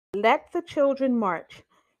Let the Children March,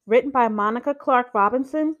 written by Monica Clark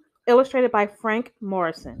Robinson, illustrated by Frank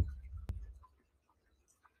Morrison.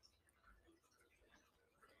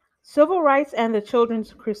 Civil Rights and the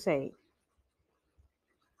Children's Crusade.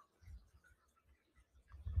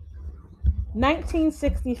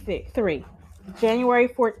 1963, January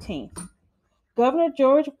 14th. Governor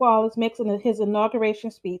George Wallace makes his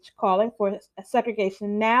inauguration speech calling for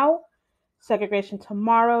segregation now, segregation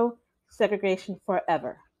tomorrow, segregation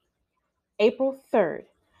forever. April 3rd.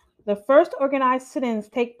 The first organized sit-ins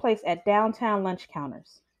take place at downtown lunch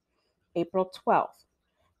counters. April 12th.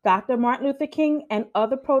 Dr. Martin Luther King and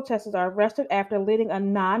other protesters are arrested after leading a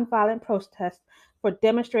nonviolent protest for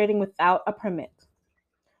demonstrating without a permit.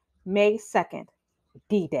 May 2nd,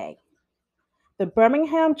 D-Day. The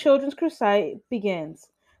Birmingham Children's Crusade begins.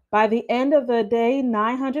 By the end of the day,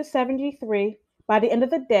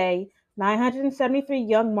 973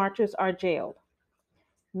 young marchers are jailed.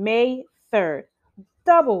 May 3rd,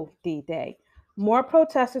 Double D-Day. More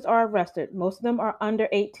protesters are arrested. Most of them are under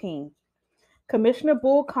 18. Commissioner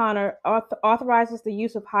Bull Connor authorizes the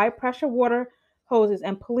use of high-pressure water hoses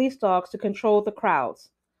and police dogs to control the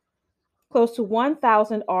crowds. Close to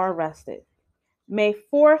 1,000 are arrested. May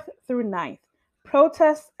 4th through 9th.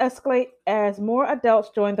 Protests escalate as more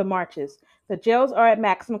adults join the marches. The jails are at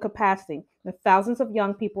maximum capacity, with thousands of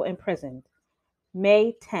young people imprisoned.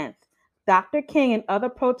 May 10th. Dr. King and other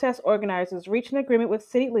protest organizers reach an agreement with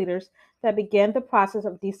city leaders that began the process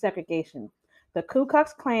of desegregation. The Ku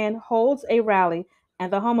Klux Klan holds a rally,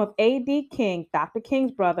 and the home of A.D. King, Dr.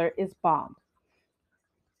 King's brother, is bombed.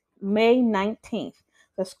 May 19th.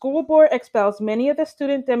 The school board expels many of the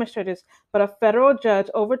student demonstrators, but a federal judge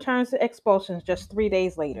overturns the expulsions just 3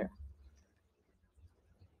 days later.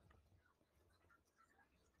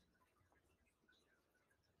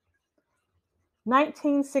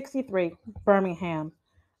 (1963) Birmingham.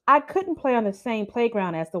 I couldn't play on the same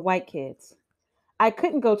playground as the white kids. I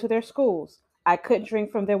couldn't go to their schools. I couldn't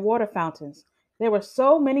drink from their water fountains. There were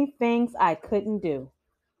so many things I couldn't do.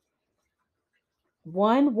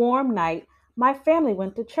 One warm night, my family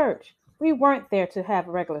went to church. We weren't there to have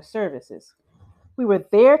regular services. We were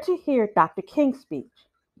there to hear Dr. King's speech.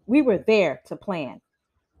 We were there to plan.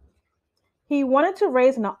 He wanted to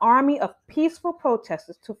raise an army of peaceful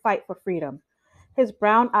protesters to fight for freedom, his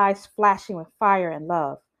brown eyes flashing with fire and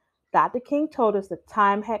love. Dr. King told us the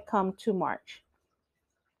time had come to march.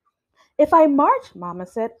 If I march, Mama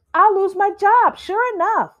said, I'll lose my job, sure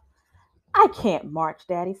enough. I can't march,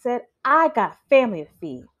 Daddy said. I got a family to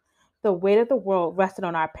feed. The weight of the world rested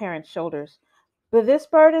on our parents' shoulders. But this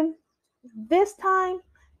burden, this time,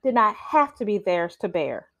 did not have to be theirs to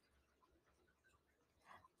bear.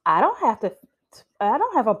 I don't have to I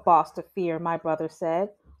don't have a boss to fear, my brother said,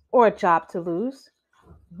 or a job to lose.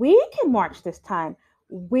 We can march this time.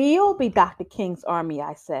 We'll be Dr. King's army,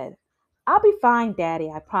 I said. I'll be fine, Daddy,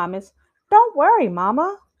 I promised. Don't worry,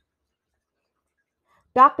 Mama.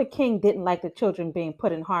 Dr. King didn't like the children being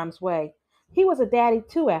put in harm's way. He was a daddy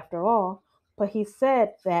too, after all, but he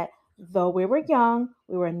said that though we were young,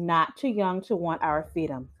 we were not too young to want our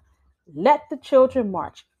freedom. Let the children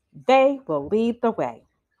march. They will lead the way.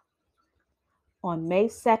 On May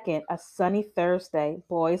 2nd, a sunny Thursday,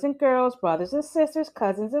 boys and girls, brothers and sisters,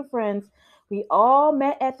 cousins and friends, we all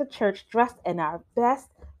met at the church dressed in our best,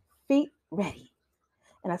 feet ready.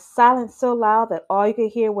 In a silence so loud that all you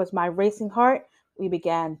could hear was my racing heart, we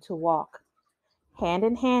began to walk. Hand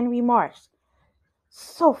in hand we marched,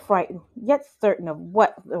 so frightened, yet certain of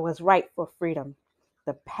what was right for freedom.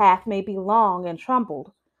 The path may be long and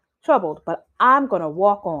troubled, but I'm going to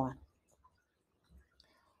walk on.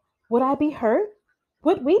 Would I be heard?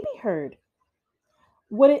 Would we be heard?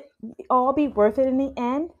 Would it all be worth it in the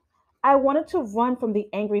end? I wanted to run from the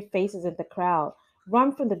angry faces in the crowd,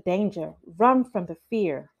 run from the danger, run from the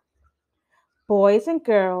fear. Boys and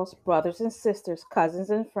girls, brothers and sisters, cousins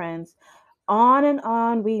and friends, on and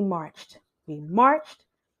on we marched. We marched,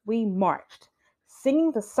 we marched,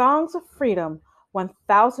 singing the songs of freedom,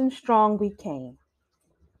 1,000 strong we came.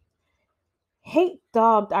 Hate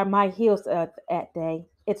dogged are my heels that day,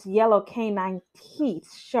 its yellow canine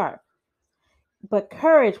teeth sharp. But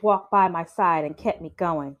courage walked by my side and kept me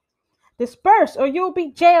going. Disperse or you'll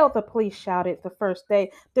be jailed, the police shouted the first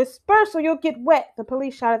day. Disperse or you'll get wet, the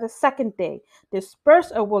police shouted the second day.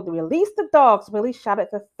 Disperse or we'll release the dogs, the police shouted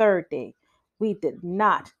the third day. We did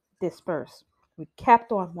not disperse. We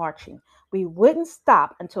kept on marching. We wouldn't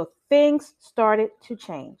stop until things started to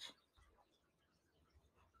change.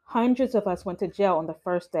 Hundreds of us went to jail on the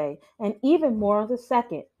first day, and even more on the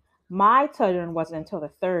second. My turn wasn't until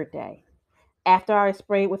the third day. After I was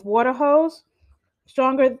sprayed with water hose,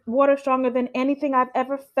 Water stronger than anything I've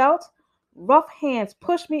ever felt. Rough hands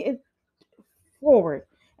pushed me forward,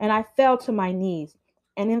 and I fell to my knees.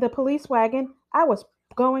 And in the police wagon, I was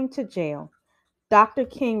going to jail. Dr.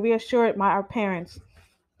 King reassured our parents.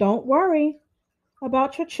 Don't worry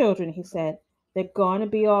about your children, he said. They're going to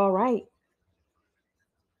be all right.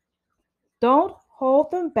 Don't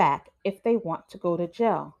hold them back if they want to go to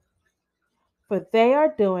jail, for they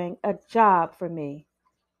are doing a job for me.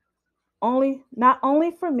 Not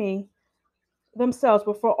only for me themselves,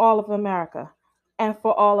 but for all of America and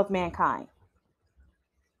for all of mankind.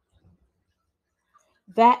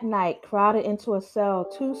 That night, crowded into a cell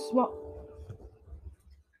too small.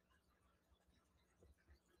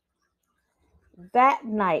 That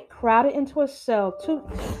night, crowded into a cell too.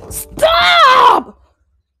 Stop!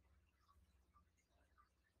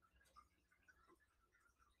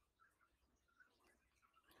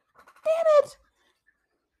 Damn it!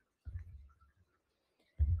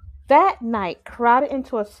 That night, crowded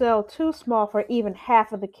into a cell too small for even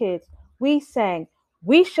half of the kids, we sang,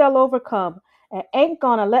 We shall overcome, and ain't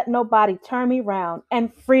gonna let nobody turn me round,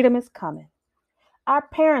 and freedom is coming. Our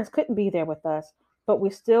parents couldn't be there with us, but we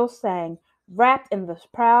still sang, wrapped in the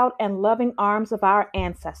proud and loving arms of our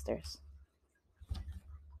ancestors.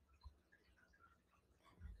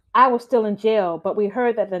 I was still in jail, but we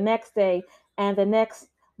heard that the next day and the next,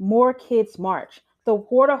 more kids marched. The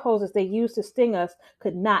water hoses they used to sting us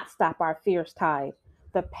could not stop our fierce tide.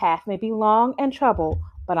 The path may be long and troubled,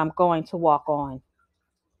 but I'm going to walk on.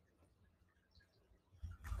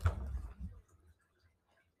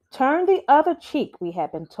 Turn the other cheek, we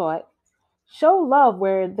had been taught. Show love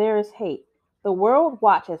where there is hate. The world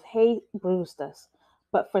watched as hate bruised us.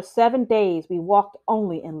 But for 7 days we walked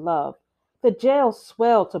only in love. The jail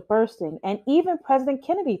swelled to bursting, and even President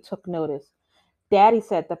Kennedy took notice. Daddy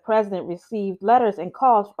said the president received letters and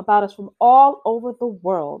calls about us from all over the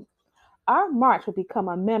world. Our march would become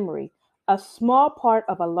a memory, a small part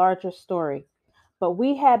of a larger story. But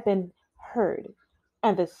we had been heard,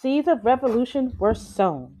 and the seeds of revolution were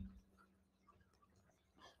sown.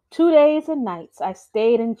 2 days and nights I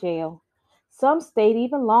stayed in jail. Some stayed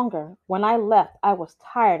even longer. When I left, I was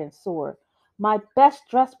tired and sore. My best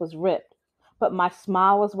dress was ripped, but my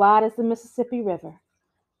smile was wide as the Mississippi River.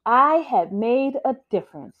 I had made a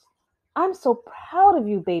difference. I'm so proud of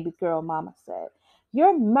you, baby girl, Mama said.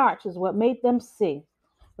 Your march is what made them see.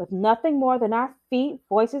 With nothing more than our feet,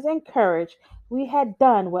 voices, and courage, we had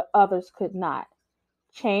done what others could not.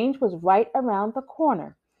 Change was right around the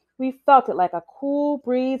corner. We felt it like a cool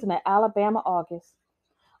breeze in an Alabama August.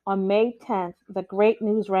 On May 10th, the great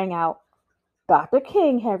news rang out. Dr.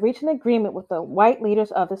 King had reached an agreement with the white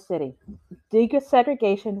leaders of the city.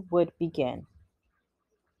 Desegregation would begin.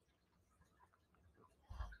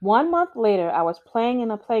 1 month later, I was playing in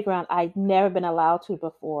a playground I'd never been allowed to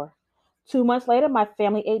before. 2 months later, my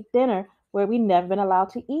family ate dinner where we'd never been allowed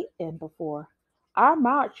to eat in before. Our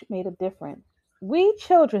march made a difference. We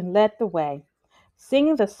children led the way,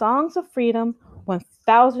 singing the songs of freedom.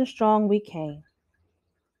 1,000 strong we came.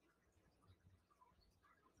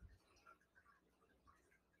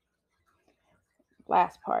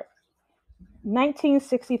 Last part.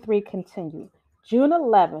 1963 continued. June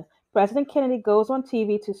 11th, President Kennedy goes on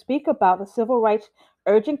TV to speak about the civil rights,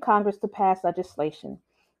 urging Congress to pass legislation.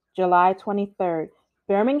 July 23rd,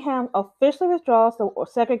 Birmingham officially withdraws the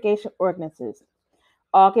segregation ordinances.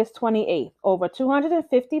 August 28th, over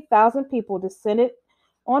 250,000 people descended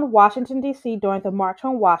on Washington, D.C. during the March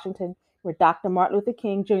on Washington, where Dr. Martin Luther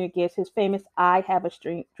King Jr. gives his famous I Have a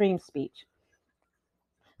Dream speech.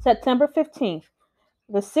 September 15th,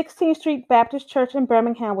 the 16th Street Baptist Church in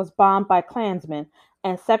Birmingham was bombed by Klansmen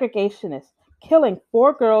and segregationists, killing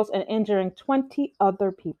 4 girls and injuring 20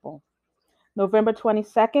 other people. November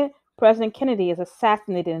 22nd, President Kennedy is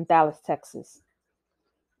assassinated in Dallas, Texas.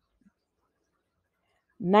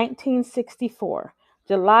 1964.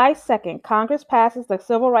 July 2nd, Congress passes the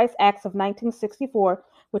Civil Rights Acts of 1964,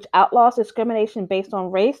 which outlaws discrimination based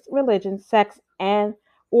on race, religion, sex, and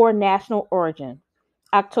or national origin.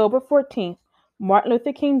 October 14th, Martin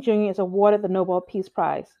Luther King Jr. is awarded the Nobel Peace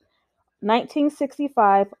Prize.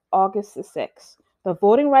 1965, August the 6th. The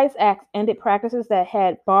Voting Rights Act ended practices that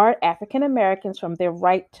had barred African Americans from their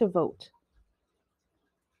right to vote.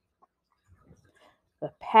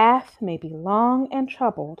 The path may be long and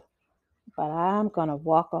troubled, but I'm going to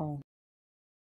walk on.